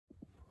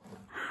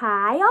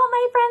Hi, all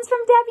my friends from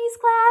Debbie's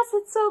class.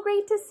 It's so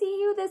great to see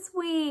you this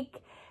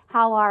week.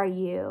 How are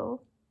you?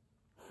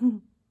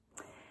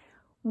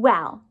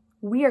 Well,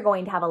 we are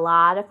going to have a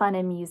lot of fun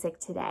and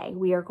music today.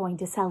 We are going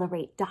to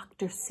celebrate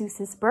Dr.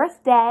 Seuss's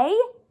birthday.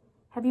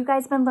 Have you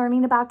guys been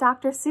learning about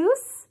Dr.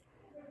 Seuss?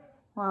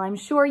 Well, I'm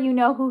sure you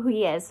know who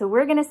he is, so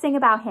we're going to sing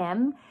about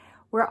him.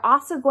 We're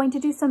also going to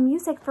do some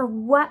music for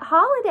what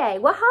holiday?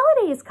 What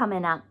holiday is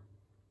coming up?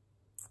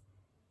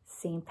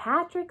 St.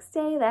 Patrick's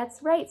Day,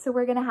 that's right. So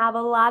we're going to have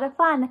a lot of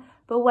fun.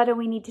 But what do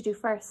we need to do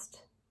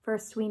first?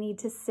 First, we need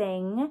to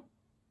sing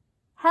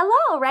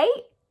hello,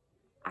 right?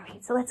 All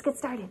right, so let's get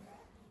started.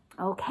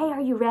 Okay,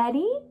 are you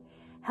ready?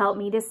 Help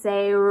me to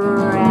say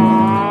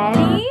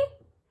ready,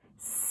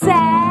 set,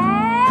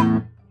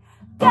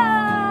 go.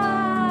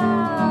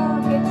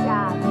 Good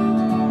job.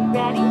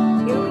 Ready?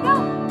 Here we go.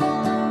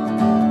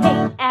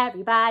 Hey,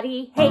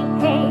 everybody. Hey,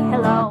 hey,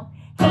 hello.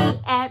 Hey,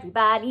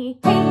 everybody.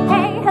 Hey,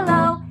 hey,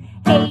 hello.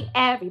 Hey,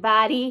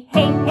 everybody.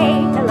 Hey,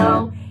 hey,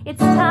 hello. It's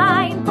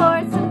time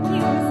for some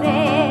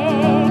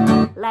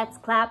music. Let's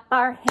clap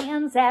our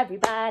hands,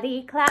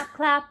 everybody. Clap,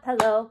 clap,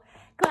 hello.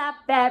 Clap,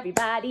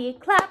 everybody.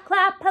 Clap,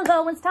 clap,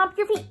 hello. And stomp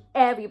your feet,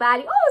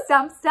 everybody. Oh,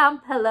 stomp,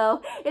 stomp,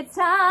 hello. It's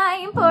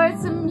time for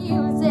some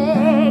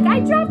music. I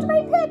dropped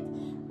my pick.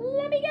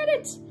 Let me get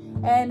it.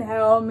 And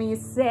help me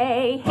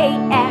say, hey,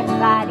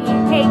 everybody.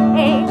 Hey,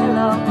 hey,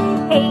 hello.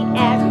 Hey,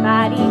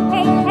 everybody.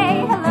 Hey,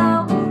 hey,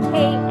 hello.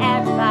 Hey,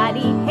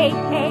 everybody. Hey,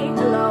 hey,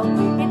 hello.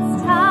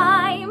 It's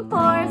time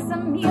for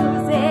some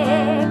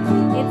music.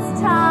 It's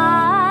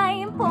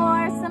time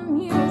for some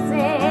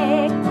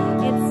music.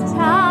 It's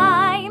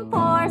time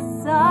for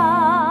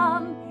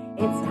some.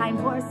 It's time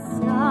for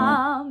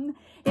some.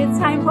 It's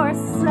time for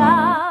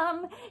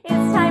some.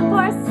 It's time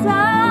for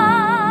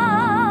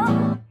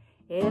some.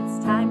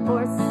 It's time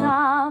for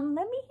some.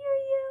 Let me hear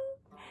you.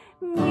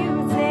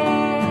 Music.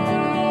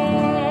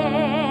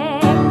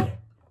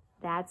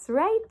 That's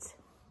right.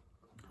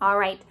 All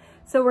right,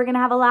 so we're gonna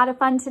have a lot of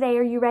fun today.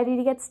 Are you ready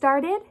to get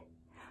started?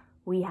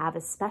 We have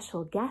a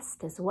special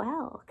guest as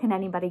well. Can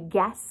anybody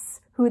guess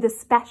who the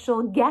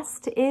special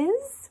guest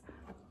is?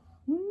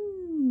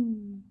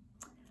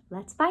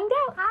 Let's find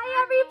out.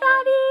 Hi,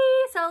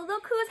 everybody. So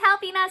look who's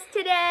helping us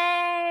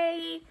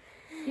today.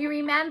 You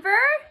remember?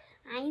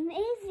 I'm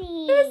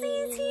Izzy.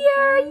 Izzy's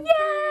here,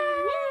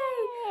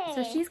 yay!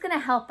 So she's gonna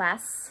help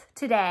us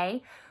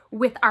today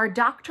with our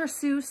Dr.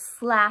 Seuss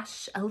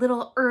 / a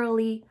little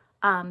early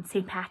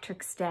St.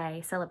 Patrick's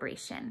Day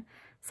celebration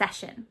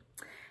session.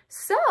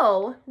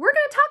 So we're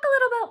going to talk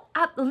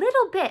a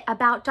little bit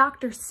about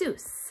Dr.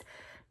 Seuss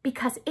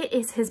because it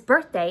is his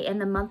birthday in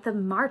the month of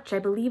March. I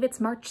believe it's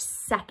March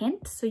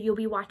 2nd. So you'll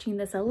be watching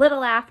this a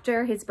little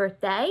after his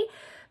birthday,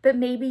 but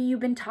maybe you've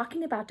been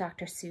talking about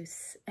Dr.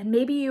 Seuss and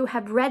maybe you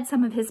have read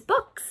some of his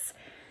books.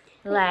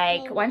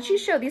 Like, why don't you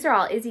show, these are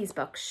all Izzy's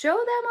books. Show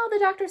them all the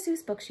Dr.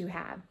 Seuss books you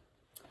have.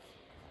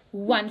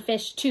 One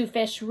fish, two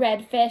fish,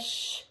 red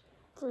fish.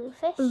 Blue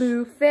fish.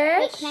 Blue fish.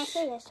 Wait, can I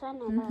say this one?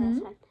 No,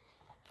 this one.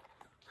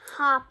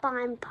 Hop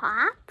on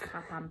Pop.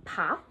 Hop on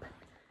Pop.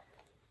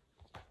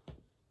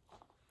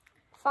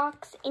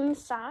 Fox in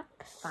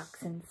Socks.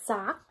 Fox in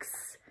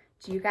Socks.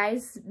 Do you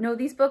guys know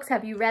these books?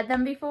 Have you read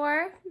them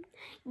before?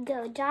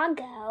 Go Dog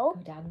Go.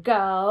 Go Dog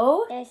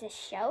Go. There's a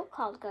show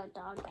called Go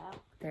Dog Go.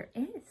 There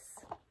is.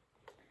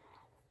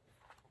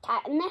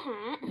 Cat in the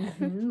Hat.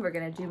 We're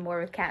going to do more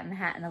with Cat in the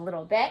Hat in a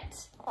little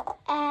bit.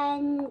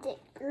 And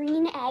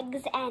Green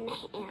Eggs and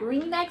Ham.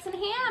 Green Eggs and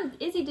Ham.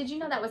 Izzy, did you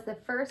know that was the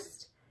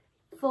first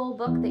full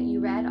book that you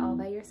read all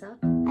by yourself?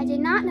 I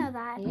did not know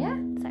that. Yeah.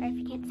 Sorry if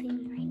you can't see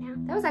me right now.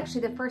 That was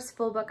actually the first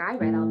full book I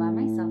read all by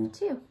myself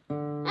too.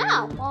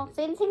 Oh, well,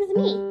 same thing as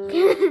me.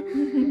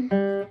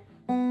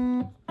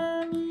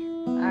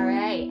 All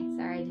right.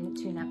 Sorry, I didn't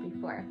tune up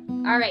before.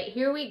 All right,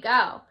 here we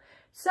go.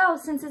 So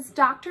since it's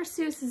Dr.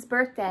 Seuss's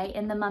birthday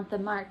in the month of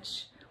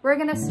March, we're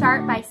going to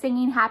start by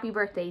singing happy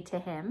birthday to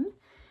him.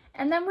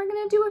 And then we're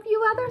going to do a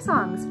few other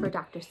songs for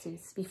Dr.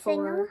 Seuss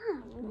before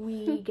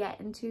we get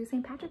into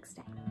St. Patrick's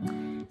Day.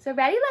 So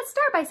ready? Let's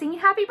start by singing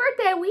happy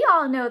birthday. We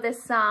all know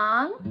this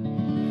song.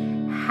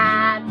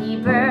 Happy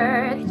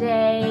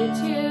birthday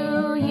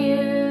to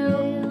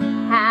you.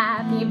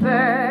 Happy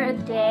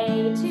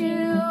birthday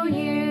to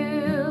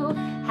you.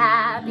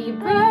 Happy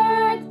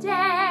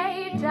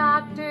birthday,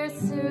 Dr.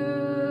 Seuss.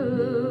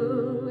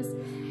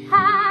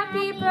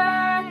 Happy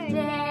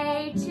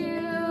birthday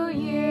to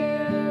you.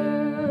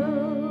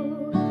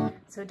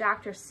 So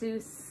Dr.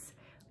 Seuss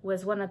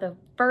was one of the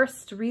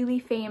first really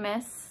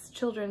famous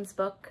children's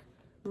book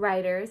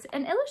writers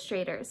and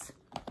illustrators.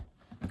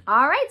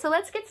 All right, so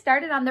let's get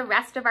started on the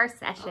rest of our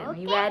session. Are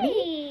you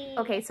ready?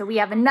 Okay, so we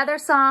have another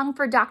song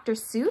for Dr.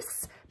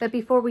 Seuss, but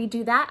before we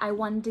do that, I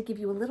wanted to give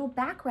you a little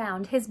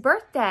background. His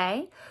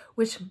birthday,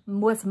 which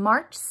was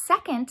March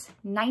 2nd,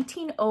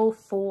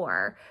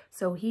 1904.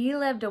 So he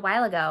lived a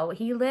while ago.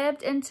 He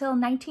lived until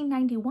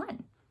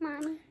 1991.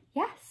 Mommy.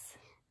 Yes.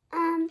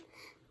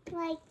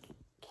 Like,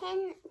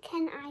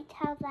 can I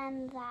tell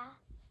them that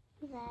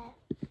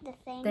the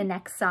thing? The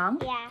next song?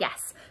 Yeah.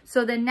 Yes.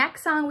 So the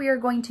next song we are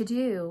going to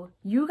do,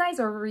 you guys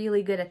are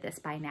really good at this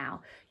by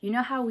now. You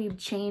know how we've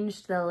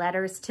changed the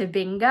letters to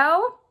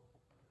bingo?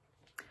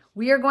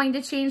 We are going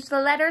to change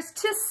the letters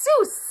to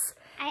Seuss.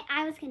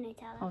 I was going to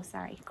tell them. Oh,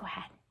 sorry. Go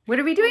ahead. What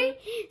are we doing?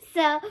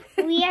 So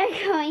we are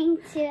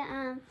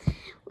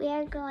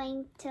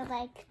going to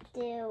like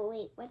do,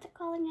 wait, what's it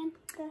called again?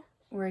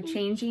 We're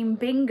changing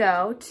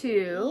bingo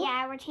to...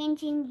 Yeah, we're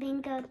changing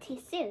bingo to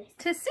Seuss.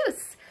 To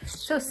Seuss.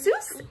 So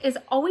Seuss is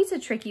always a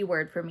tricky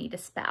word for me to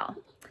spell.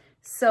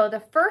 So the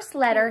first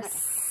letter,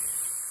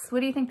 what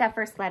do you think that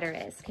first letter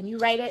is? Can you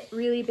write it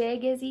really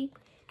big, Izzy?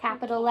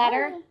 Capital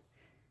letter?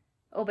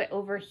 Oh, but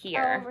over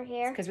here. Over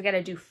here. Because we got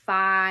to do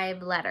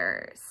 5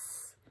 letters.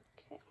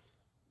 Okay.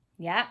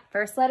 Yeah,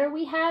 first letter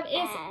we have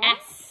is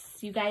S.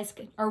 You guys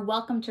are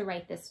welcome to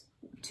write this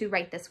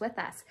with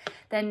us.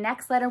 The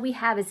next letter we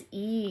have is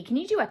E. Can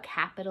you do a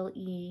capital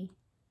E?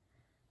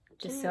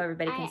 Just so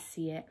everybody can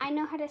see it. I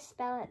know how to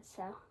spell it,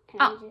 so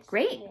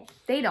great.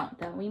 They don't,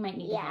 though. We might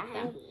need to help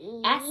them.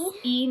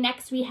 S-E.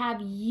 Next we have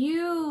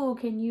U.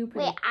 Can you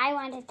put Wait, I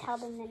want to tell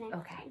them the next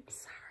Okay, one.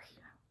 sorry.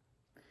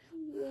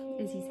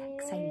 Izzy's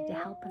excited to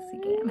help us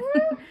again.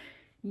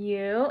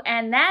 U.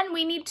 And then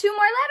we need 2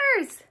 more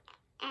letters.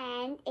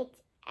 And it's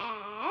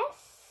S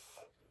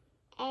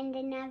and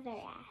another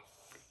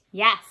S.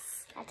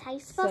 Yes. That's how you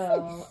spell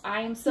So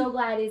I am so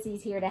glad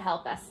Izzy's here to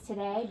help us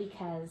today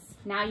because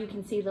now you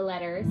can see the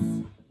letters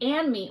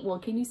and me. Well,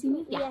 can you see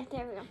me? Yeah,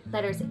 there we go.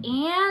 Letters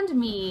and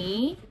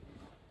me.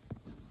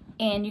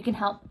 And you can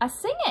help us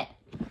sing it.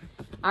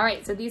 All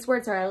right, so these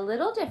words are a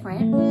little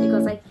different. It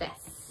goes like this.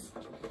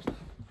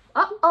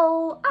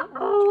 Uh-oh,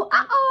 uh-oh,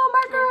 uh-oh,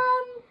 marker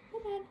on.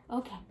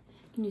 Okay,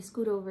 can you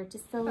scoot over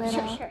just a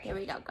little? Sure. There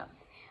we go, go.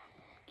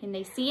 Can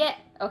they see it?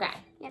 Okay.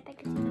 Yep, I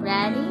can see it.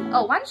 Ready?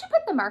 Oh, why don't you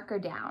put the marker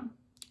down?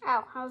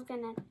 Oh, I was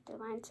gonna do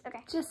lines.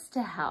 Okay. Just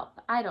to help.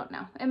 I don't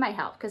know. It might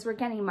help because we're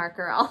getting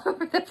marker all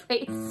over the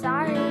place.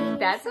 Sorry.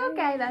 That's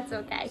okay, that's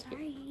okay.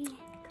 Sorry.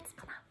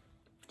 Come on,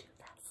 do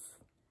this.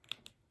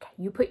 Okay,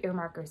 you put your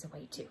markers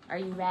away too. Are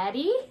you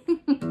ready?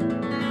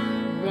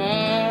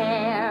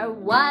 There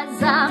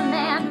was a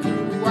man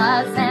who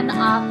was an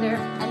author,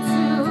 and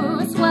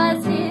Seuss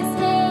was his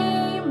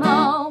name.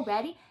 Oh,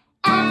 ready?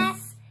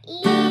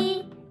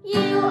 S-E-U-S-S,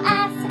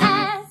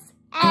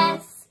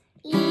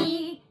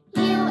 S-E-U-S-S,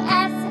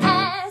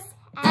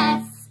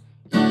 S-E-U-S-S,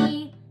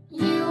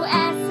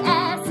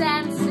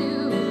 and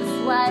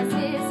Seuss was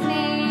his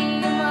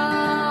name.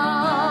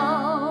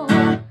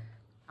 Oh.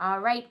 All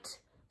right,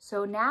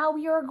 so now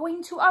we are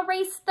going to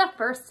erase the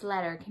first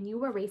letter. Can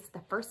you erase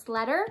the first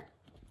letter?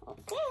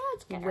 Okay,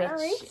 let's get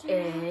Which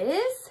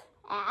is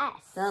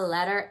S. the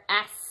letter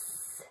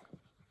S.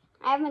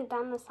 I haven't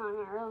done this song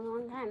in a really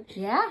long time.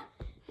 Yeah.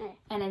 Okay.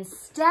 And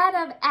instead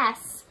of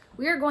S,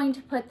 we are going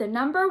to put the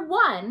number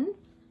 1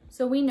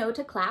 so we know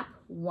to clap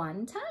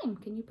 1 time.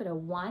 Can you put a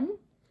 1?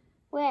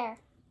 Where?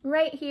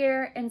 Right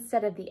here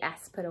instead of the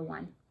S, put a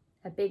 1.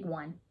 A big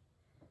 1.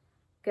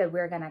 Good,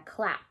 we're going to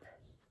clap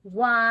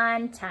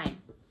 1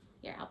 time.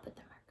 Here, I'll put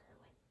the marker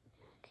away.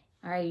 Okay.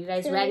 All right, you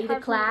guys ready to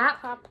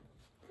clap?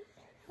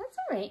 That's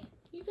all right.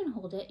 You can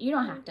hold it. You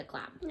don't have to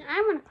clap.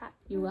 I want to clap.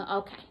 You will?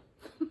 Okay.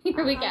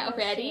 Here we go.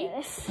 Ready?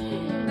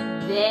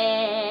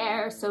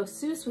 There. So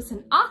Seuss was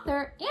an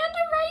author and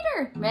a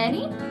writer.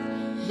 Ready?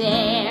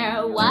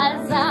 There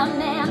was a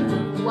man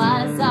who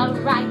was a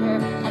writer,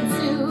 and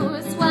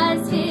Seuss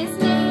was his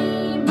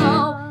name.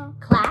 Oh,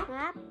 clap.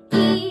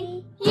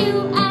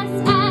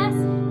 E-U-S-S.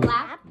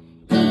 Clap.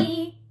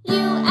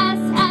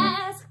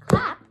 E-U-S-S.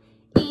 Clap.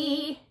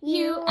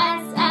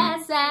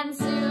 E-U-S-S. And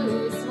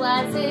Seuss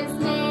was his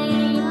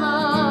name.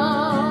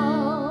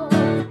 Oh.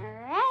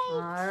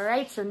 All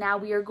right, so now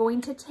we are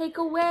going to take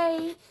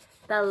away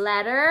the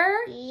letter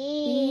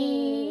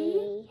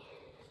E.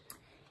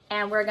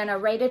 And we're going to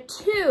write a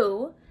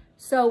 2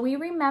 so we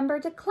remember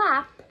to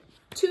clap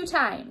 2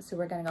 times. So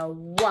we're going to go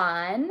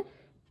 1,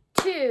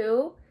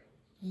 2,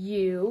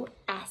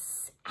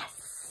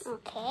 U-S-S.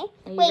 Okay.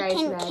 Are you Wait,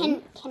 guys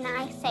ready? can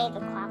I say the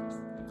claps?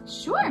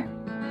 Sure.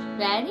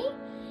 Ready?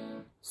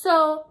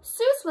 So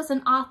Seuss was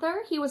an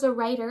author, he was a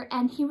writer,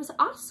 and he was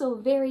also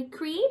very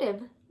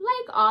creative,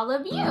 like all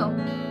of you.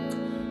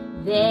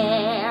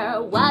 There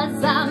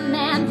was a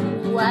man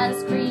who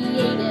was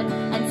creative,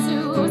 and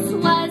Seuss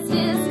was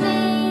his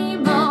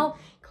name. Oh,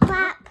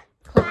 clap,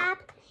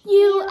 clap,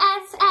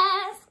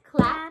 U-S-S,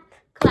 clap,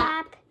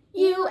 clap,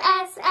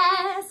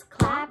 U-S-S,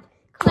 clap,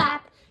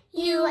 clap,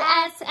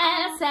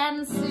 U-S-S,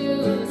 and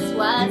Seuss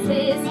was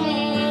his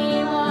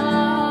name.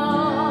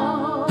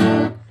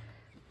 Oh.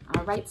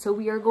 All right, so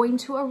we are going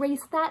to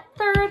erase that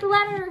 3rd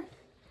letter.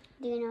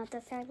 Do you know what the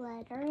 3rd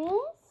letter is?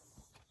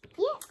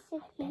 Yes, I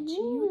bet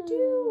you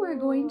do. We're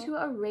going to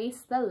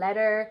erase the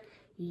letter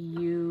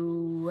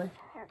U.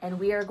 And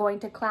we are going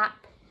to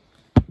clap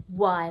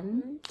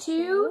 1,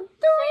 2,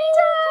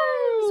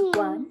 3 times.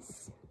 1,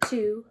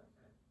 2,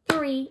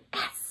 3,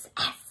 S,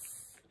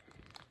 S.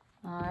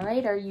 All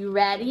right, are you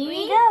ready? Here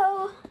we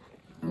go.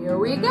 Here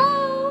we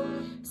go.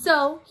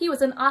 So he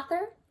was an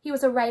author, he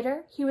was a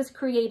writer, he was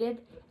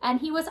creative, And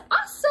he was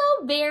also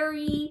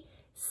very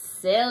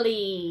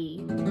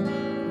silly.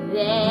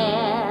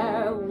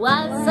 There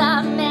was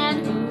a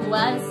man who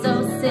was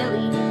so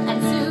silly,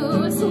 and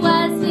Zeus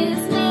was his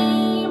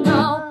name.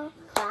 Oh,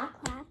 clap,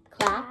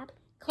 clap,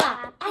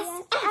 clap,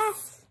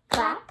 S-S.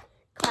 Clap,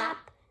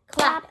 clap,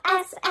 clap,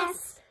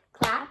 S-S.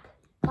 Clap,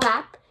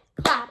 clap,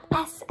 clap,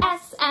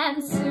 S-S.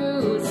 And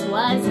Zeus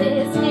was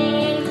his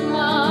name.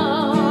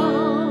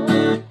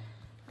 Oh.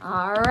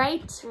 All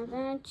right. We're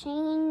going to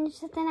change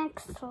the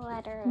next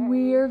letter.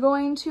 We're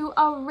going to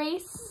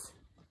erase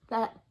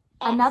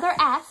another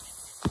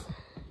S.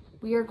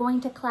 We are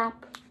going to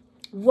clap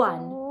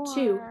 1,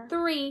 2,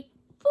 3,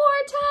 4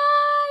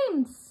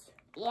 times.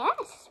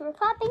 Yes, we're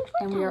clapping 4 times.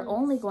 And we are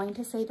only going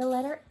to say the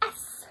letter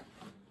S.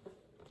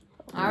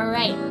 All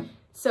right.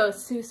 So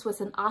Zeus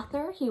was an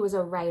author. He was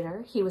a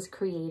writer. He was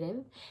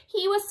creative.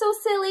 He was so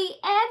silly,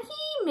 and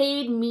he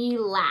made me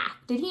laugh.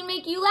 Did he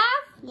make you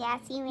laugh?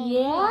 Yes, he made me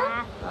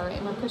laugh. All right,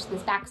 I'm going to push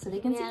this back so they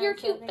can see your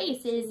cute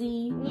face,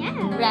 Izzy.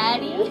 Yeah.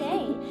 Ready?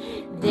 Okay.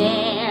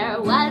 There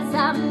was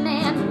a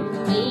man who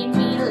made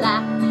me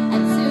laugh,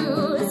 and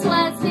Zeus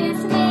was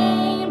his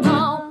name.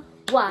 Oh,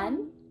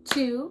 1,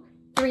 2,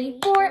 3,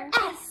 4,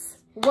 S.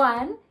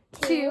 1,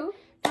 2,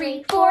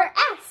 3, 4,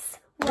 S.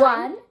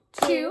 1,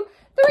 2,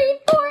 3,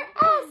 4, S.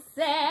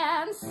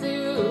 And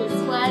Zeus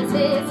was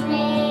his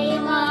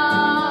name.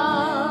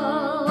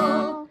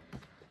 Oh.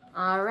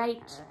 All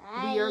right.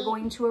 We are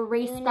going to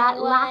erase that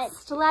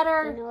last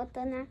letter. You know what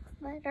the next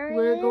letter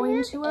We're is?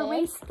 going to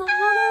erase the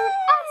letter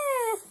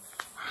S.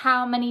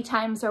 How many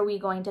times are we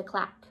going to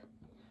clap?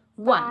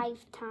 1,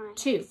 5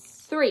 times. 2,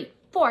 3,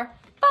 4,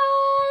 5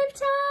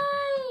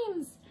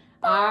 times.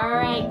 All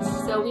right,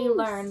 so we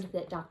learned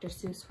that Dr.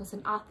 Seuss was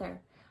an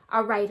author,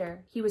 a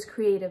writer. He was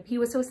creative. He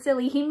was so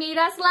silly. He made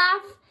us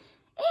laugh.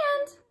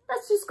 And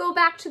let's just go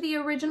back to the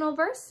original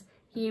verse.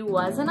 He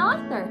was an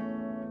author,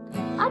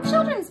 a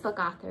children's book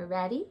author.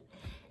 Ready?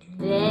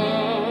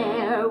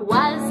 There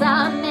was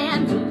a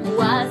man who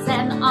was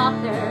an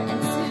author,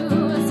 and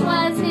Zeus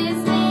was his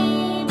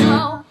name.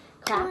 Oh,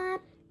 clap,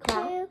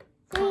 clap,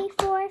 2, 3,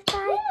 4,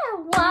 5. yeah,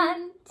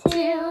 1,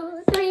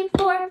 2, 3,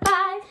 4,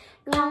 5.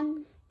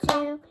 1,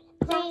 2,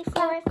 3,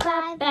 4,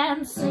 5.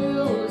 And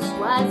Zeus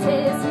was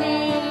his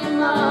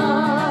name.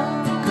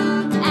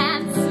 Oh,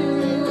 and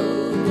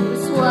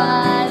Zeus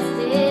was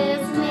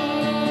his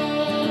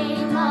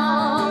name.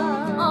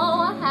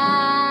 Oh,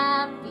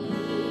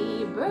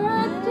 happy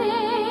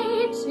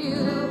birthday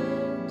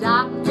to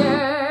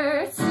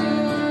Dr.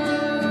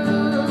 Seuss.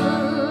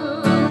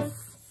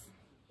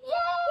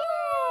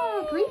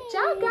 Yay! Great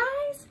job,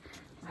 guys.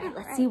 All right,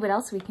 let's see what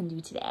else we can do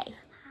today.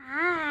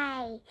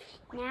 Hi.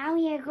 Now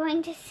we are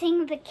going to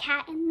sing The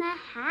Cat in the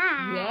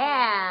Hat.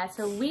 Yeah,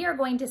 so we are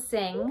going to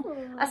sing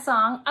a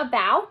song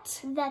about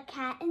The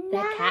Cat in the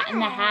The Cat in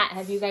the Hat.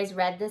 Have you guys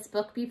read this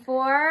book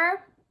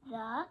before?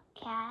 The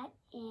Cat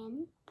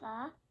in the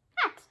Hat.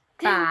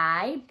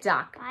 By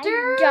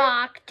Dr.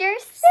 Dr.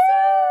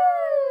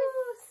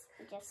 Seuss.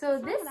 So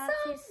this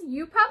song,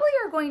 you probably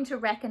are going to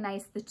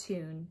recognize the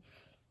tune.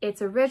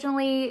 It's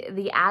originally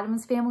the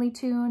Addams Family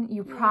tune.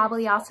 You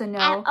probably also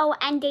know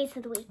and Days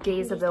of the Week.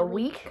 Days of the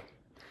Week.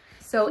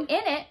 So in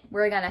it,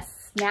 we're gonna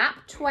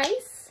snap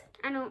twice.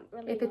 I don't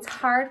really If it's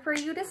hard for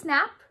you to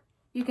snap,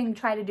 you can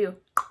try to do.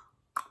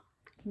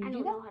 Can I you don't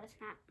do know that? how to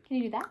snap. Can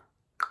you do that?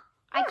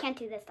 I can't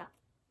do this though.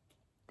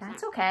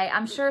 That's okay.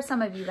 I'm sure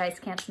some of you guys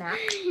can't snap.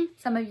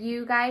 Some of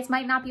you guys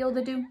might not be able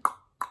to do.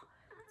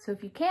 So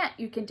if you can't,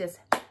 you can just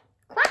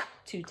clap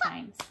 2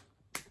 times.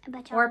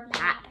 Or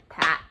pat,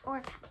 pat.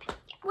 Or pat.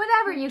 Yeah.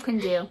 Whatever you can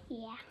do.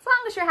 Yeah. As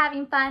long as you're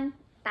having fun,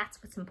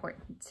 that's what's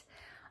important.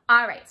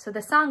 All right, so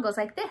the song goes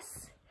like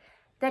this.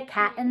 The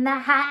cat in the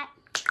hat.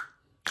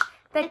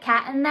 The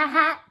cat in the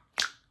hat.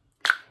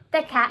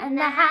 The cat in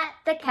the hat.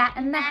 The cat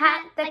in the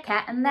hat. The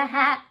cat in the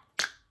hat.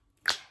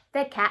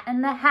 The cat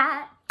in the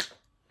hat.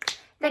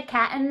 The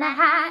cat in the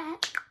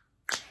hat.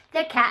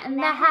 The cat in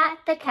the hat.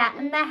 The cat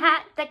in the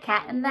hat. The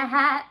cat in the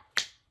hat.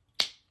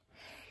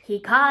 He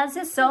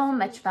causes so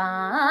much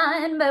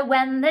fun, but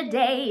when the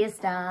day is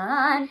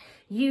done,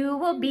 you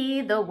will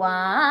be the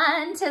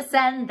one to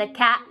send the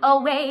cat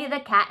away. The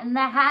cat in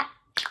the hat.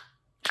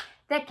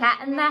 The cat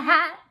in the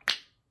hat.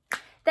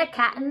 The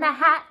cat in the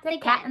hat. The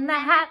cat in the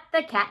hat.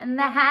 The cat in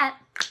the hat.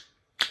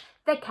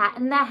 The cat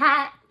in the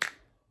hat.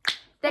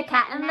 The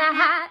cat in the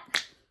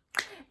hat.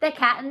 The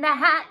cat in the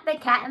hat. The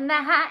cat in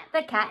the hat.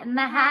 The cat in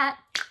the hat.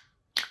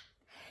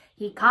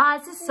 He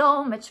causes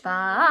so much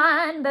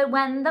fun, but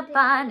when the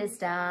fun is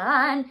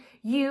done,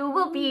 you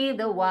will be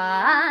the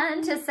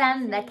one to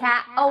send the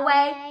cat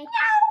away.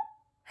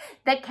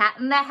 The cat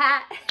in the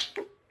hat.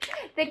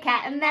 The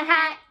cat in the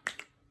hat.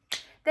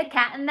 The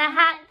cat in the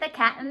hat. The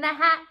cat in the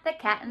hat. The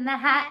cat in the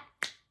hat.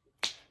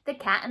 The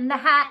cat in the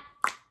hat.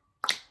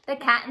 The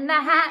cat in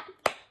the hat.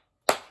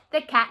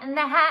 The cat in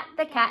the hat.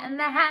 The cat in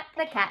the hat.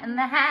 The cat in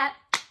the hat.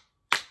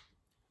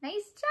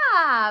 Nice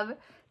job.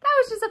 That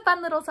was just a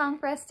fun little song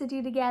for us to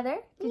do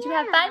together. Did you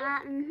have fun?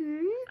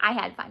 Mm-hmm. I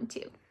had fun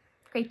too.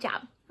 Great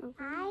job.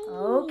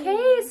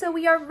 Okay, so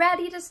we are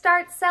ready to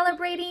start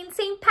celebrating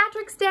St.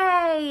 Patrick's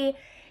Day.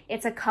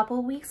 It's a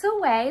couple weeks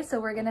away, so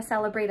we're gonna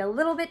celebrate a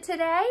little bit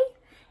today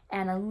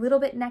and a little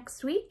bit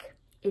next week.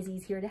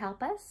 Izzy's here to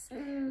help us. First,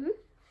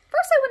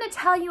 I want to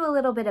tell you a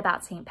little bit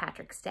about St.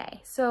 Patrick's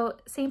Day. So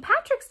St.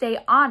 Patrick's Day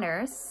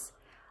honors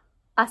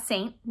a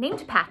saint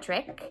named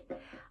Patrick,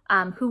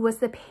 who was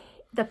the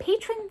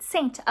patron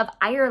saint of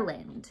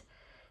Ireland.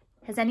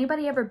 Has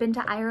anybody ever been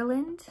to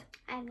Ireland?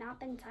 I have not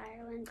been to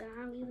Ireland, and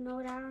I don't even know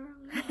what Ireland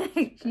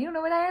is. You don't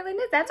know what Ireland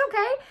is? That's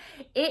okay.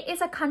 It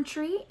is a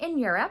country in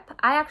Europe.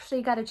 I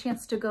actually got a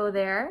chance to go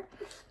there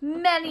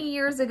many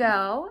years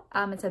ago.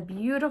 It's a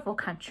beautiful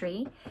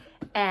country.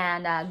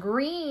 And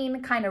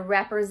green kind of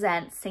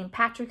represents St.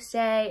 Patrick's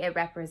Day. It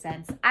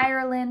represents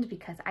Ireland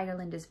because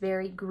Ireland is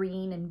very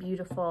green and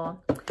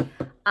beautiful.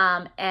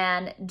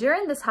 And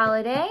during this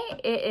holiday,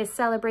 it is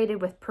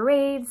celebrated with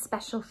parades,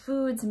 special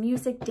foods,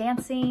 music,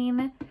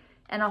 dancing,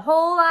 and a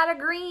whole lot of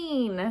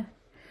green.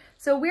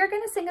 So we're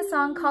going to sing a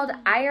song called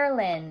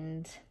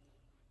Ireland.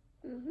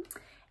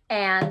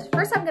 And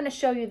first I'm going to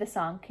show you the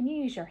song. Can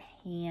you use your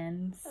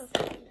hands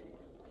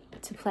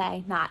to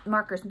play? Not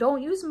markers.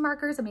 Don't use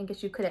markers. I mean, I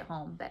guess you could at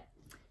home, but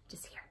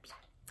just here.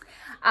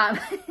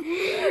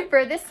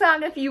 For this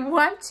song, if you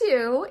want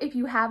to, if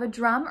you have a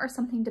drum or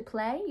something to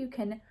play, you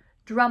can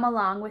drum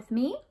along with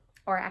me.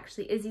 Or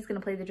actually, Izzy's going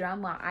to play the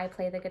drum while I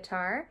play the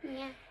guitar.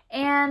 Yeah.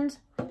 And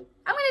I'm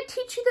going to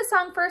teach you the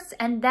song first,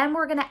 and then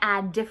we're going to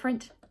add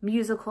different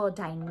musical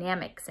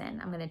dynamics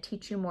in. I'm going to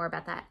teach you more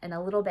about that in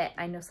a little bit.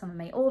 I know some of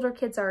my older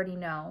kids already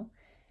know.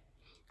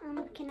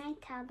 Can I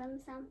tell them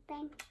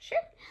something? Sure.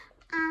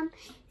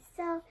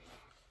 So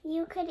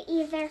you could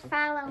either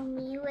follow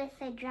me with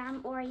a drum,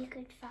 or you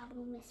could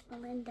follow Miss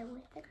Belinda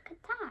with a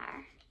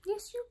guitar.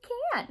 Yes, you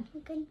can.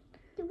 You can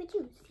do what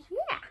you see.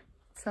 Yeah.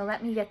 So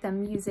let me get the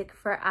music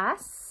for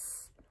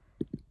us.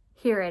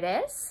 Here it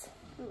is.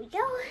 Here we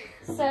go.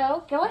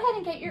 So go ahead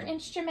and get your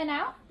instrument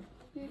out.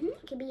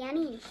 It could be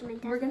any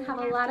instrument. We're going to have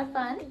a lot of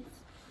fun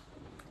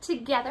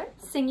together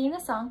singing a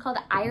song called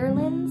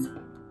Ireland's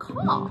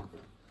Call.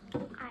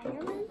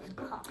 Ireland's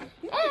Call.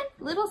 And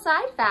little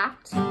side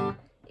fact,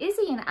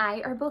 Izzy and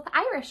I are both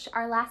Irish.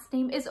 Our last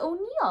name is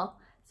O'Neill.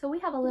 So we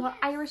have a little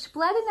Irish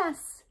blood in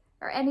us.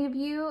 Are any of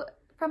you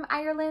from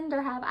Ireland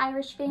or have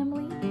Irish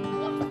family?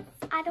 Yes.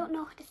 I don't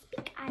know how to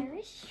speak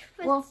Irish.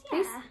 Well,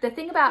 the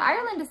thing about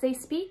Ireland is they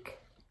speak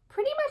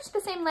pretty much the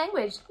same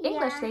language,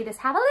 English. They just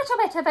have a little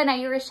bit of an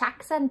Irish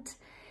accent.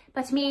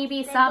 But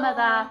maybe some of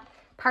the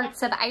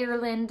parts of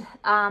Ireland,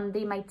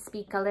 they might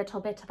speak a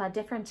little bit of a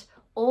different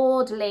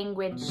old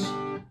language.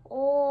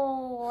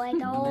 Oh,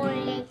 an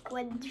old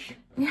language.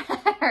 All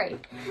right,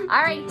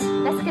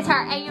 let's get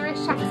our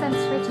Irish accents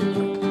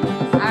ready.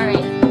 All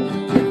right.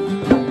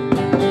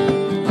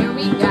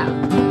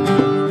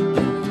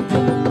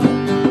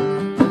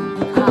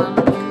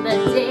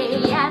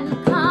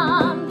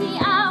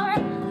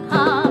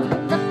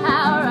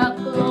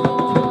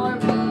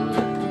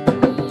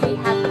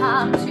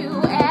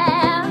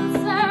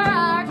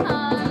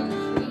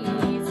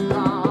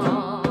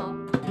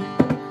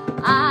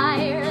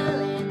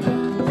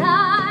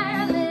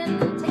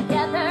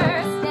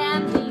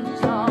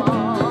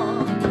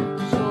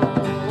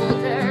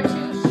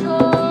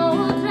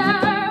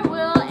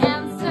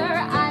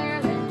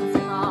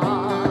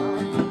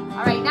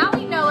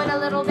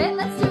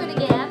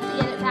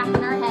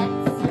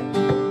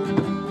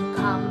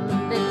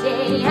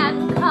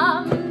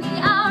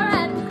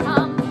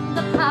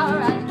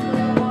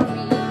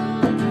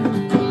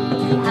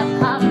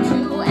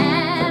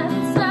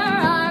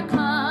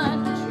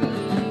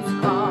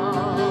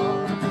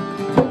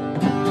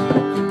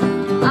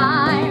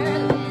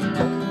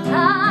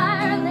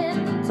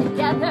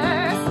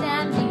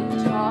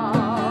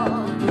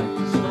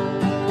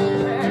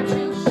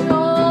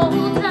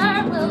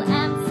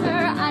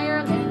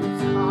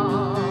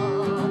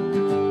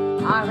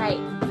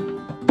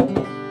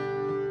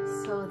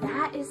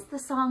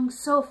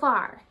 So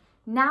far.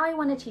 Now I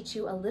want to teach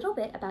you a little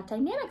bit about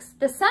dynamics.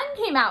 The sun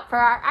came out for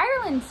our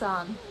Ireland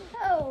song.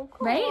 Oh,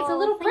 cool. Right? It's a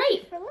little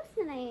bright. Thank you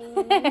for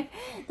listening.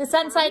 The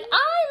sun's like,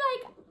 I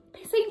like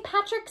St.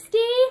 Patrick's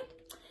Day.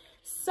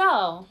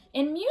 So,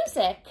 in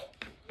music,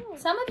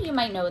 some of you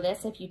might know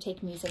this if you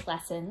take music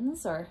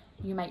lessons, or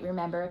you might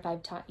remember if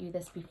I've taught you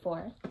this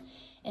before.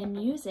 In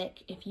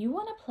music, if you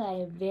want to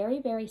play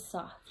very, very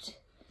soft,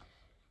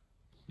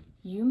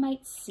 you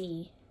might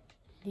see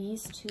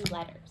these two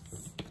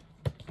letters.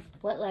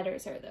 What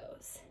letters are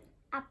those?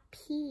 A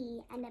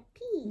P and a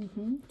P.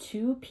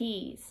 Two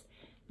P's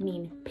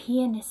mean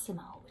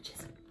pianissimo, which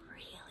is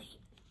really,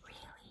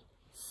 really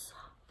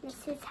soft.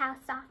 This is how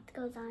soft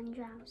goes on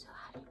drums. So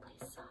how do you play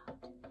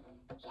soft?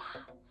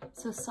 Yeah.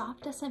 So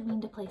soft doesn't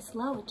mean to play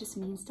slow. It just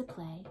means to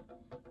play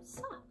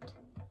soft.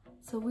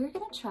 So we're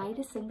going to try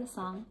to sing the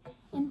song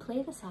and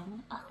play the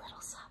song a little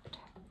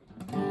softer.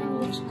 So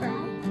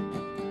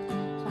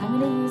I'm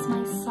going to use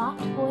my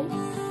soft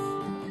voice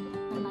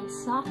and my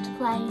soft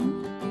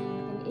playing,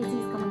 and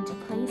Izzy's going to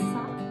play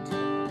soft.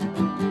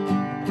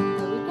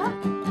 Here we go.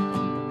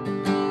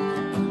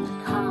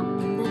 Come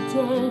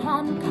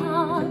and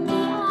come, the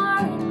hour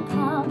and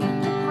come,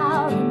 the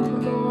power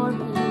and glory.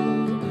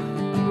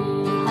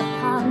 We have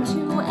come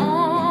to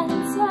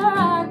answer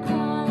our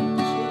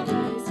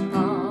country's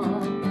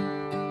call.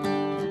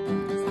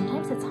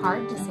 Sometimes it's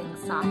hard to sing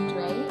soft,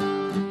 right?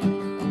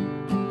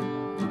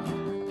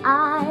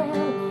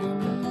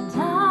 Ireland,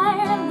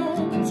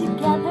 Ireland,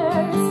 together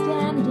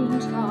standing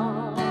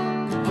tall,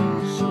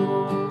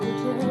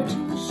 shoulder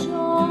to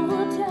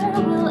shoulder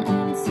we'll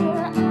answer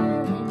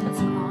Ireland's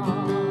call.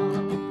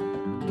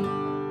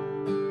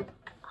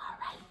 All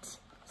right,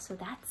 so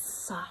that's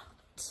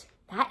soft.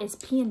 That is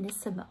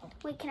pianissimo.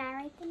 Wait, can I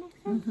write the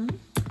next one?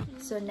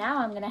 So now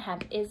I'm gonna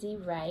have Izzy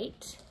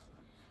write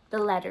the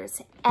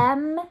letters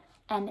M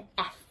and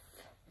F,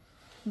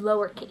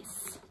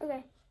 lowercase.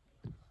 Okay.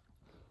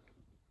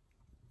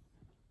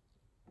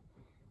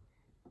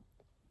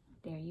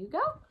 There you go.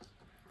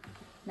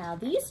 Now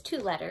these two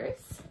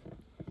letters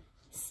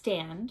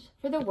stand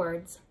for the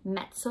words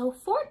mezzo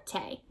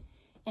forte.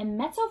 And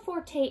mezzo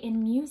forte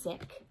in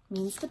music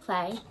means to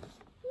play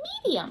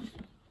medium.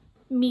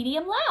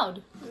 Medium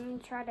loud.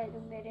 Try to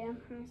do medium.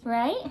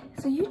 Right?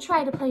 So you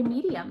try to play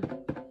medium.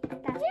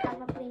 That's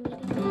probably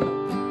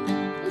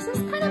medium. This is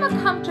kind of a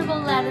comfortable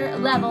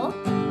level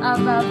of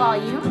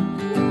volume.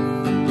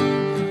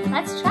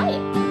 Let's try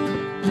it.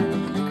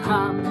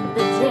 Come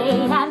the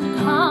day and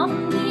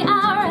come the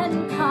hour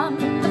and come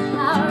the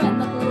power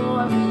and the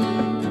glory.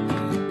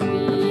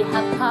 We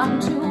have come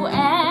to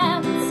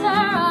answer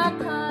our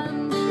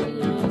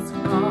country's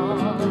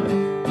call.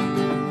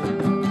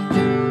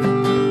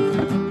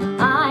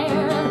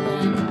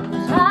 Ireland,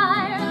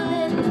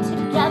 Ireland,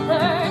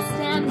 together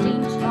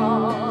standing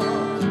tall,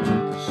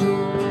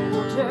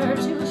 shoulder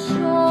to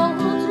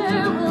shoulder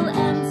we'll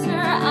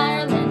answer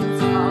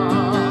Ireland's call.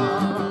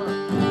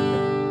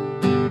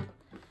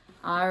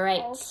 All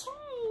right. Okay.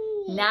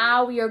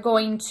 Now we are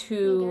going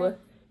to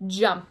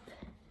jump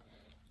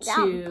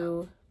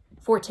to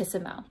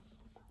fortissimo.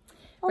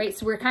 Right,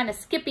 so we're kind of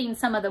skipping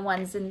some of the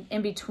ones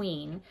in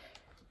between.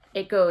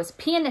 It goes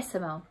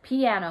pianissimo,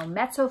 piano,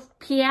 mezzo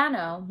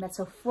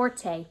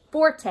forte,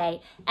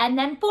 forte, and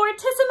then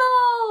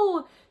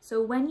fortissimo.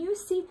 So when you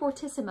see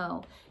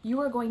fortissimo, you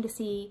are going to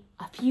see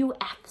a few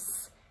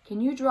Fs.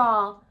 Can you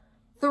draw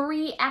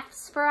 3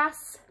 Fs for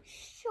us?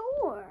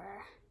 Sure.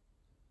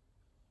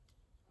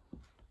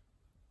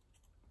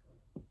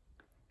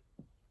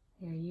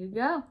 There you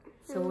go.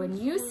 So when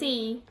you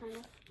see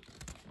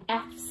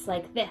Fs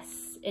like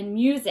this in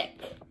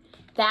music,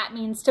 that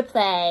means to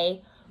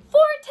play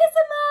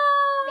fortissimo!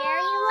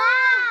 Very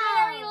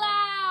loud. Very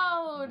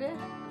loud.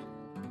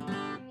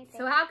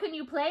 So how can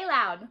you play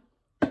loud?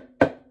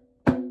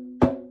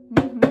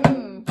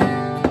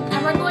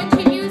 And we're going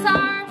to use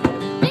our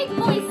big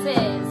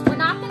voices. We're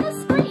not going to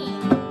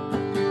scream,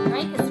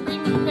 right? Because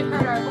screaming could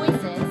hurt our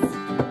voices.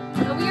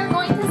 But we are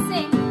going to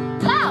sing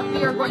loud.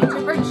 We are going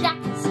to project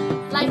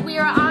like we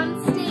are on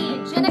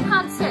stage in a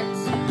concert.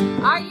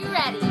 Are you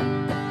ready?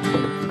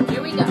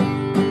 Here we go.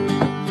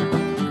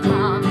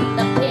 Come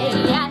the day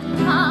and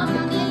come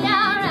the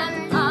hour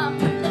and come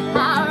the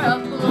power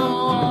of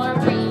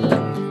glory.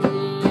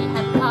 We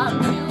have come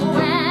to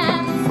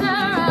answer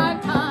our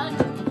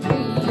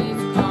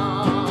country's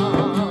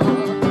call.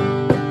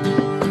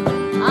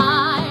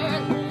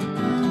 Ireland,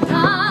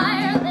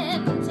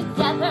 Ireland,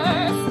 together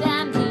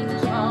standing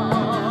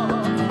tall,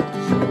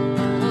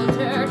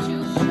 shoulder to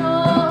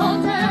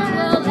shoulder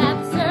we'll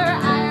answer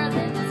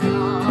Ireland's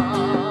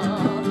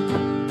call.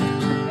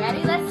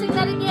 Ready? Let's sing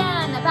that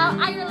again about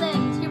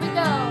Ireland. Here we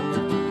go.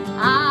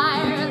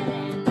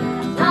 Ireland,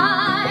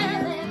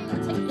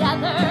 Ireland,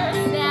 together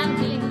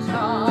standing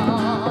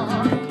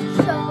tall,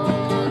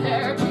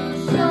 shoulder to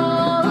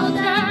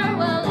shoulder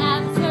we'll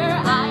answer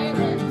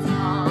Ireland's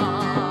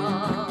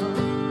call.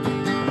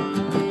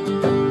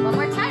 One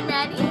more time,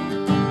 ready?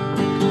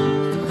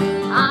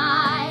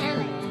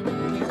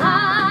 Ireland,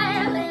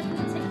 Ireland,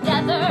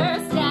 together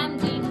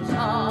standing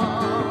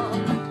tall,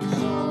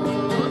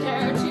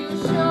 shoulder to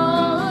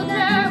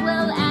shoulder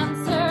we'll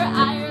answer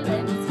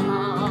Ireland's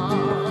call.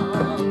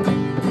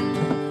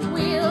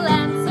 We'll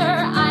answer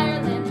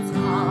Ireland's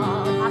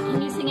call. How can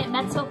you sing it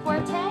mezzo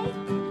forte?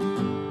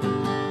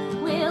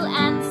 We'll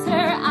answer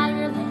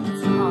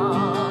Ireland's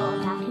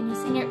call. How can you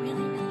sing it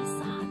really, really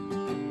soft?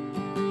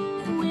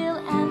 We'll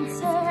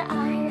answer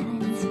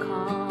Ireland's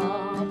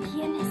call.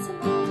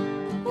 Pianissimo,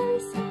 very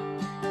soft.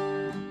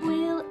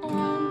 We'll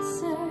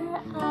answer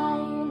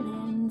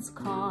Ireland's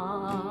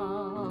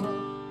call.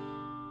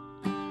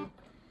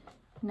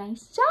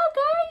 Nice job,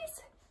 guys.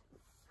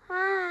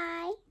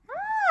 Hi.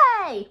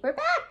 Hi, we're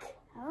back.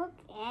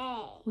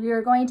 Okay. We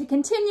are going to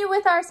continue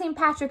with our St.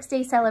 Patrick's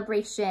Day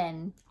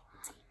celebration.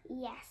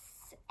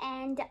 Yes.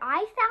 And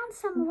I found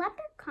some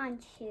leprechaun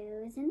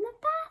shoes in the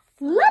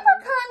bathroom.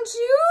 Leprechaun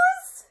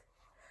shoes?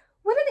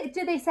 What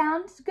did they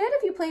sound good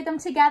if you played them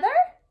together?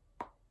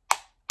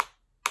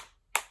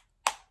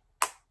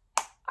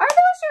 Are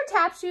those your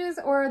tap shoes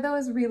or are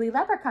those really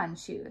leprechaun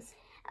shoes?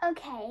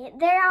 Okay,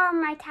 there are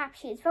my tap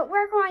shoes, but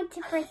we're going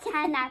to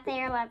pretend that they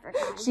are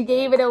leprechauns. She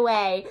gave it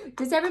away.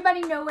 Does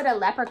everybody know what a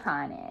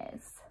leprechaun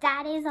is?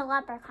 that is a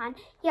leprechaun.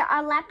 Yeah,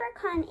 a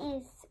leprechaun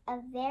is a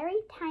very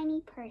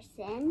tiny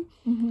person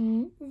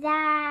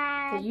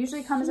that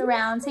usually comes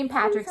around St.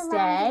 Patrick's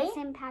Day.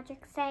 St.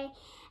 Patrick's Day.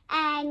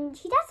 And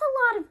he does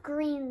a lot of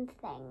green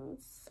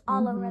things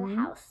all over the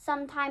house.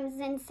 Sometimes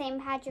in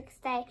St. Patrick's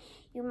Day,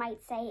 you might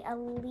say a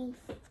leaf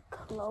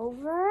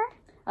clover.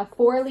 A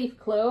 4-leaf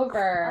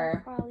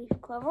clover. A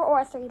 4-leaf clover or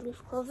a 3-leaf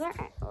clover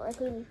or a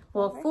 3-leaf clover.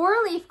 Well,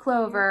 4-leaf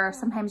clover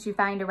sometimes you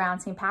find around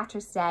St.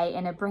 Patrick's Day,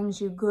 and it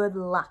brings you good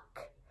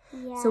luck.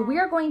 Yeah. So we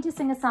are going to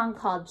sing a song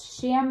called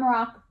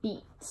Shamrock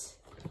Beat.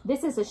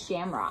 This is a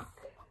shamrock.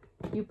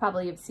 You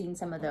probably have seen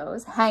some of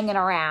those hanging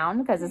around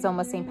because it's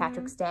almost St.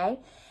 Patrick's Day.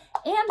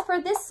 And for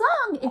this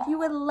song, if you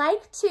would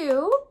like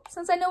to,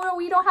 since I know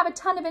we don't have a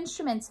ton of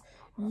instruments,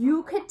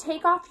 you could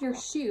take off your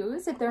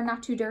shoes if they're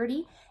not too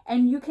dirty,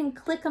 and you can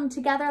click them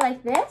together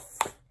like this.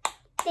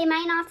 They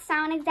might not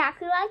sound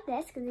exactly like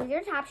this because these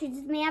are top shoes.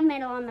 They may have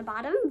middle on the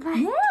bottom. But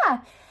yeah,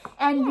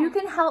 and you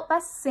can help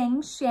us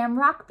sing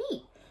Shamrock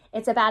Beat.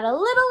 It's about a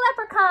little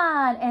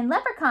leprechaun, and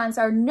leprechauns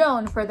are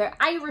known for their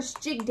Irish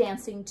jig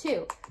dancing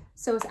too.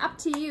 So it's up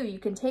to you. You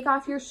can take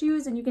off your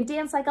shoes and you can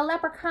dance like a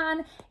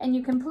leprechaun and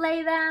you can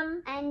play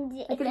them and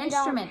like if an you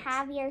instrument. Don't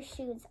have your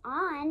shoes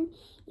on,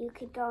 you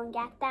could go and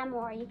get them,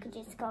 or you could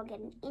just go get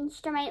an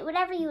instrument,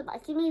 whatever you would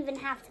like. You don't even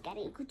have to get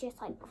it. You could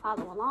just like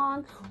follow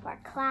along or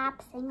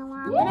clap, sing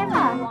along,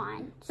 whatever you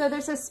want. So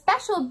there's a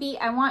special beat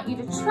I want you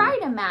to try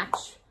to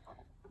match.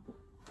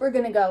 We're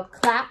gonna go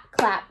clap,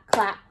 clap,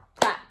 clap,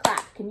 clap,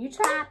 clap. Can you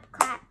try? Clap,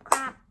 clap,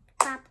 clap,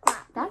 clap,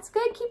 clap. That's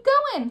good. Keep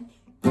going.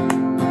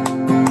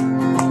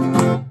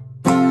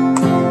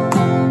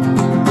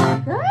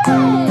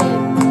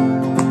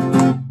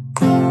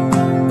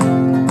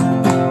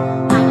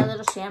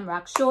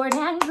 Shamrock, short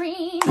and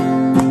green.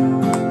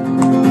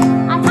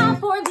 I have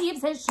 4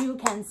 leaves, as you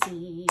can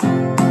see.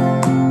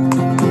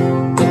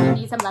 If you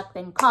need some luck,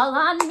 then call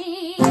on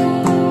me.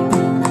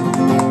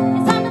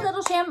 Yes, I'm a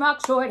little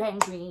shamrock, short and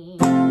green.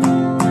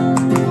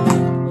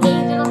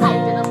 Hey, diddle, hi,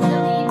 diddle,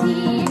 fiddly,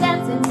 dee,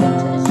 dance and sing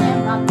to the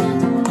shamrock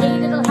beat. Hey,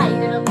 diddle, hi,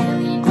 diddle,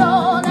 fiddly, do,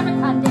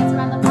 leprechaun dance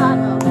around the pot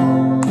of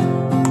gold.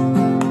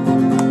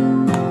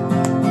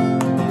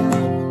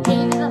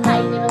 Hey, diddle,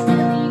 hi, diddle,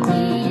 fiddly,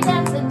 dee,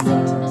 dance and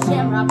sing to the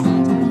shamrock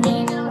beat.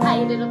 Hey, diddle,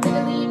 hi, diddle,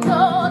 fiddly, do,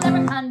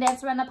 leprechaun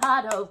dance around the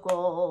pot of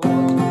gold.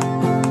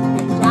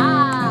 Good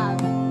job.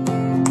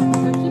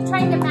 So keep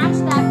trying to match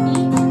that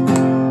beat.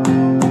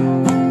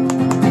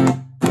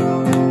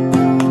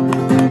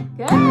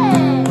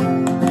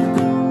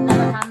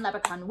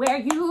 Leprechaun, where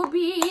you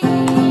be?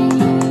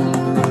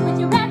 With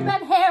your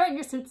red hair and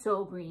your suit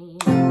so green.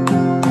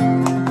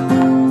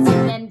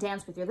 Sing and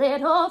dance with your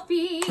little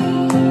feet. Why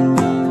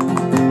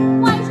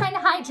are you trying to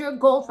hide your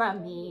gold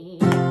from me?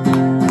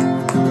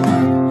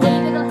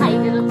 Hey, diddle, hi,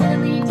 diddle,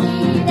 fiddly,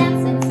 dee,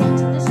 dance and sing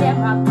to the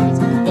shamrock beat.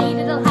 Hey,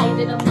 diddle, hi,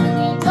 diddle,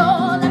 fiddly, do,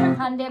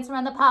 leprechaun dance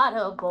around the pot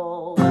of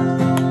gold.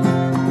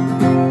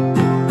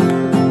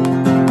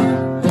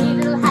 Hey,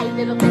 diddle, hi,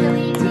 diddle,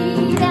 fiddly,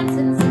 dee, dance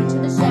and sing to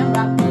the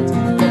shamrock beat.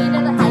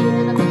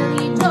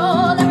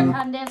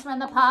 Dance around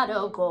the pot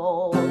of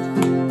gold.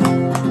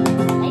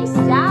 Nice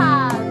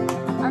job.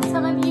 Are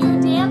some of you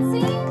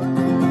dancing?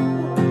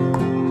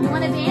 You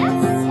want to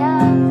dance?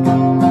 Yeah.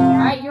 All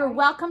right, you're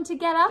welcome to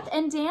get up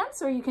and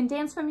dance, or you can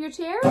dance from your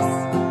chairs.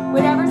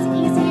 Whatever's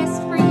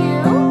easiest for you.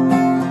 You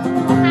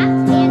don't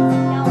have to dance if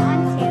you don't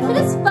want to. But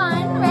it's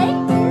fun, right?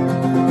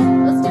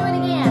 Let's do it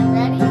again.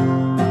 Ready?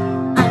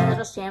 I'm a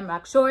little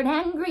shamrock, short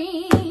and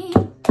green.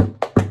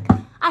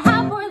 I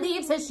have 4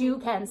 leaves, as you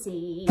can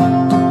see.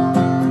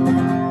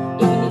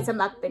 Some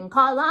luck, then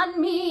call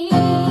on me.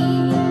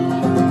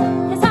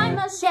 Yes, I'm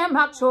a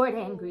shamrock, short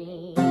and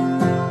green. Hey,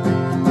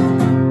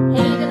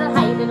 diddle,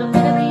 hi, diddle,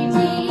 fiddly,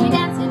 dee,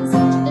 dance and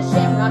sing to the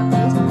shamrock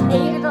beat.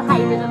 Hey, diddle, hi,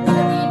 diddle,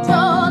 fiddly, do,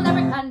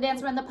 leprechaun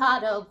dance around the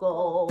pot of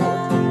gold.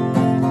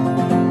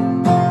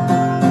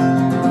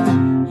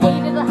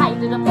 Hey, diddle, hi,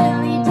 diddle,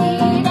 fiddly,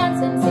 dee,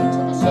 dance and sing to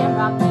the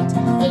shamrock beat.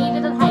 Hey,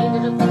 diddle, hi,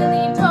 diddle,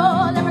 fiddly, do,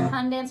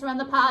 leprechaun dance around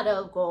the pot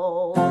of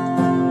gold.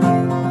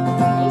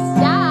 Nice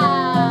job.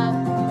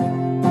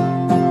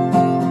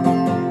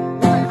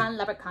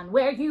 Leprechaun,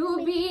 where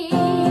you be?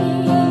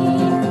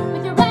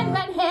 With your red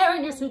hair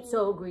and your suit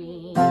so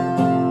green.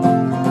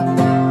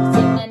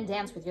 Sing and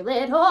dance with your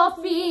little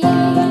feet.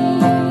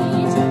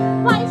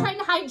 Why are you trying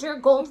to hide your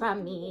gold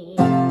from me?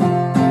 Hey,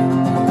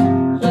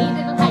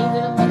 diddle, hi,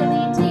 diddle,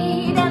 fiddly,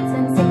 dee, dance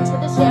and sing to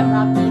the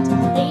shamrock beat.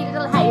 Hey,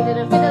 diddle, hi,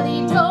 diddle,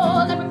 fiddly, do,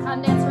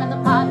 leprechaun dance around the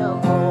pot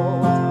of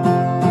gold.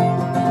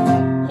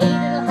 Hey,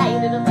 diddle, hi,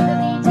 diddle,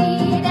 fiddly,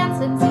 dee, dance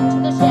and sing to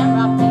the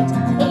shamrock beat.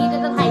 Hey,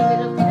 diddle, hi,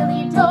 diddle,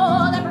 fiddly, do,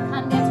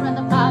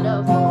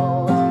 of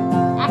gold.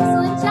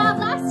 Excellent job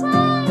last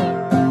time.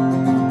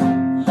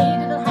 Hey,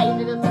 diddle, hi,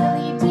 diddle,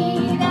 fiddly,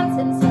 dee, dance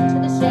and sing to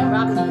the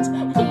shamrock beat.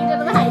 Hey,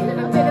 diddle, hi,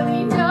 diddle,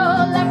 fiddly, do,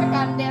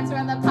 leprechaun dance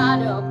around the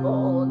pot of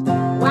gold.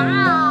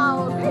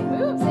 Wow, great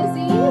moves, Izzy.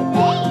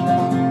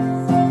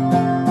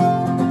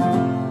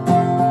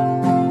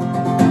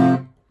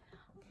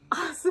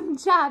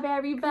 job,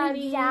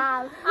 everybody. Good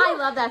job. I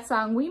love that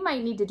song. We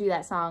might need to do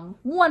that song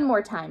one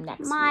more time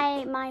next week.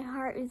 My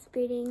heart is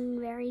beating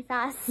very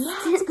fast. Yeah,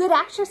 it's good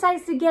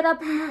exercise to get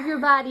up and move your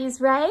bodies,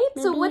 right?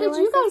 So what did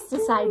you guys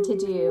decide to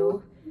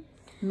do?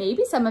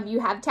 Maybe some of you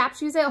have tap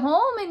shoes at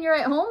home and you're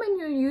at home and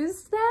you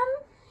used them.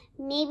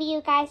 Maybe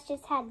you guys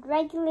just had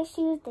regular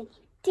shoes. Did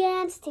you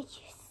dance? Did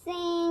you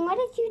sing? What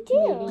did you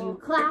do? Maybe you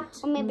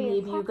clapped. Or maybe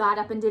you got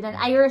up and did an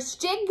Irish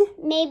jig.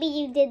 Maybe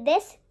you did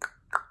this.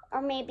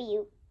 Or maybe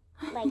you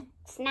like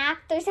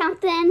snapped or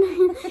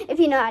something. If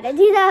you know how to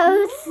do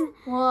those.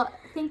 Well,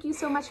 thank you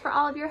so much for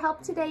all of your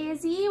help today,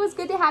 Izzy. It was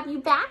good to have you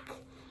back.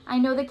 I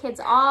know the kids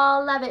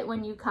all love it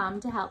when you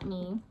come to help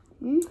me.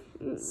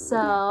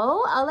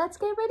 So let's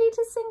get ready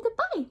to sing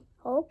goodbye.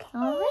 Okay.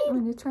 All right,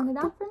 want to turn it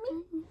off for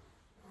me?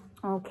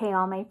 Okay,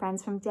 all my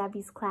friends from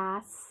Debbie's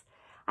class.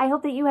 I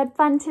hope that you had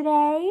fun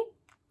today.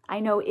 I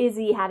know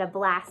Izzy had a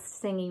blast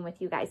singing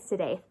with you guys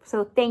today.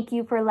 So thank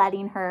you for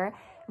letting her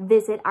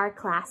visit our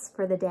class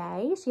for the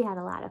day. She had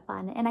a lot of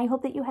fun, and I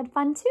hope that you had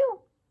fun too.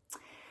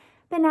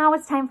 But now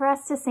it's time for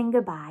us to sing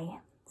goodbye.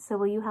 So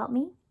will you help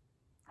me?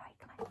 All right,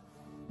 come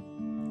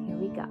on. Here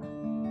we go.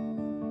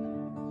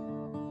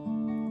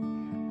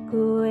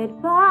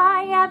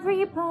 Goodbye,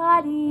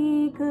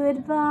 everybody,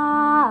 goodbye.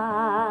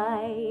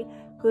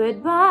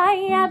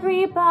 Goodbye,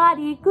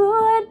 everybody,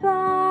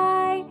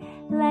 goodbye.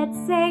 Let's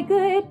say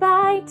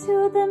goodbye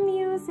to the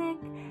music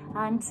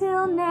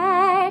until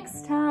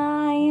next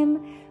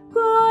time.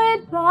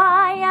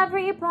 Goodbye,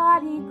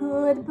 everybody,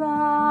 goodbye.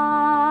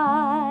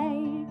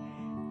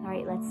 All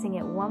right, let's sing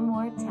it one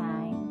more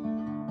time.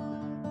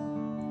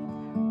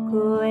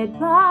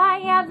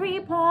 Goodbye,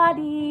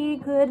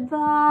 everybody,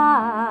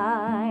 goodbye.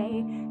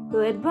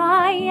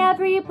 Goodbye,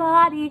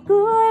 everybody,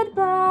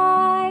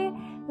 goodbye.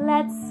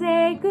 Let's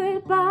say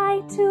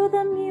goodbye to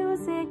the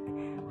music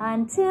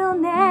until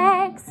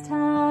next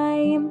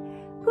time.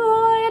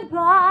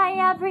 Goodbye,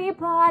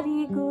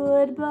 everybody,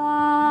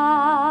 goodbye.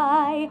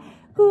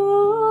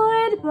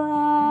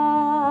 Goodbye,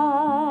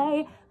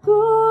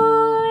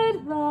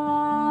 goodbye.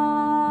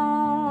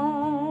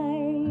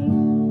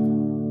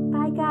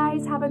 Bye,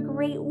 guys. Have a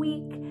great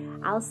week.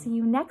 I'll see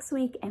you next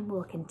week, and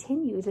we'll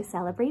continue to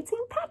celebrate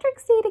St.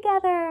 Patrick's Day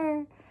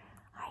together. All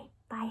right,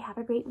 bye. Have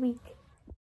a great week.